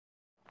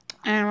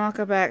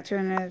welcome back to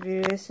another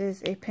video. This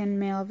is a pin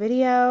mail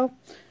video.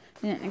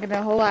 Didn't get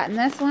a whole lot in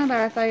this one, but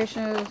I thought I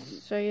should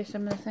show you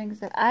some of the things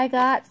that I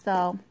got.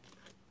 So,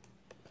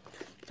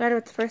 started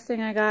with the first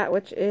thing I got,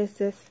 which is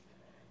this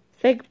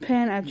fig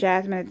pin of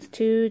Jasmine. It's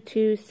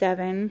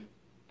 227.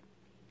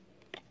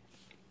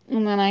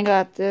 And then I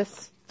got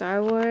this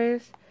Star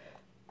Wars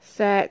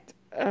set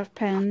of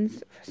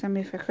pins for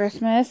somebody for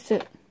Christmas.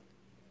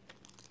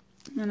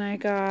 And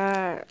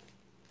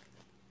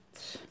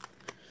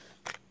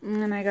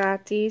I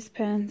got these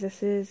pins.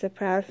 This is the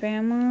Proud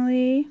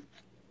Family.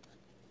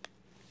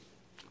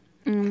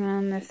 And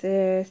then this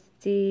is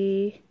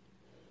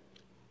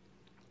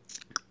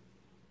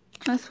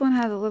this one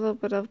has a little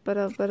bit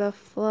of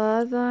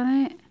fuzz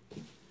on it.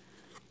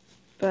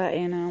 But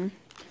you know,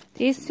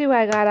 these two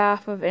I got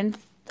off of on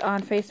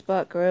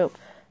Facebook group.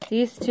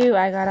 These two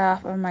I got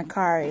off of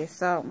Mercari.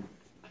 So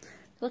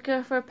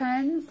looking for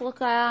pens,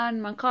 look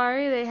on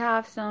Mercari. They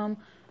have some,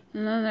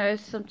 and then there's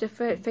some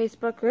different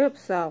Facebook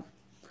groups. So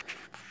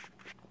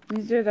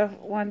these are the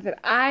ones that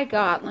I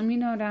got. Let me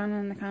know down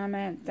in the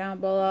comments down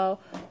below,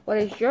 what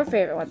is your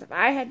favorite ones? If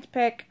I had to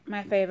pick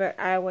my favorite,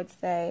 I would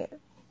say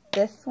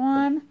this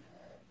one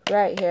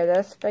right here.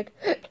 This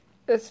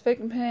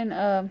fig pin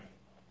of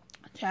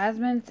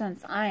Jasmine,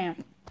 since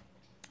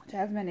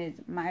Jasmine is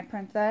my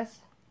princess.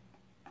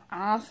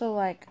 I also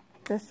like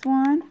this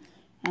one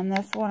and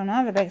this one. I'm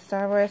not a big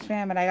Star Wars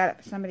fan, but I got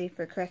it for somebody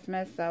for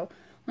Christmas. So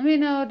let me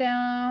know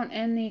down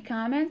in the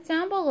comments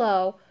down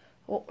below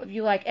if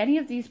you like any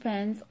of these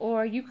pins,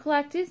 or you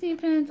collect Disney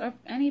pins, or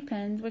any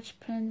pins. Which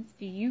pins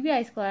do you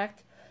guys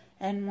collect,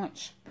 and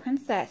which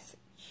princess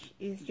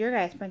is your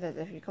guys' princess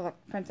if you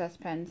collect princess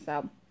pins?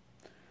 So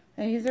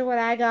these are what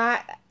I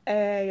got.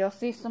 You'll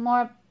see some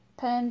more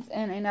pins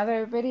in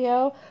another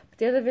video, but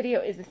the other video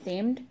is a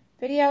themed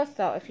video.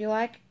 So if you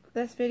like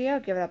this video,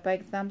 give it a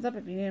big thumbs up.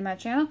 If you're new to my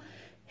channel,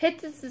 hit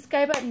the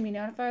subscribe button to be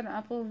notified when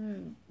I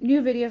upload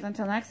new videos.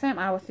 Until next time,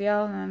 I will see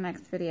y'all in the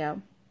next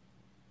video.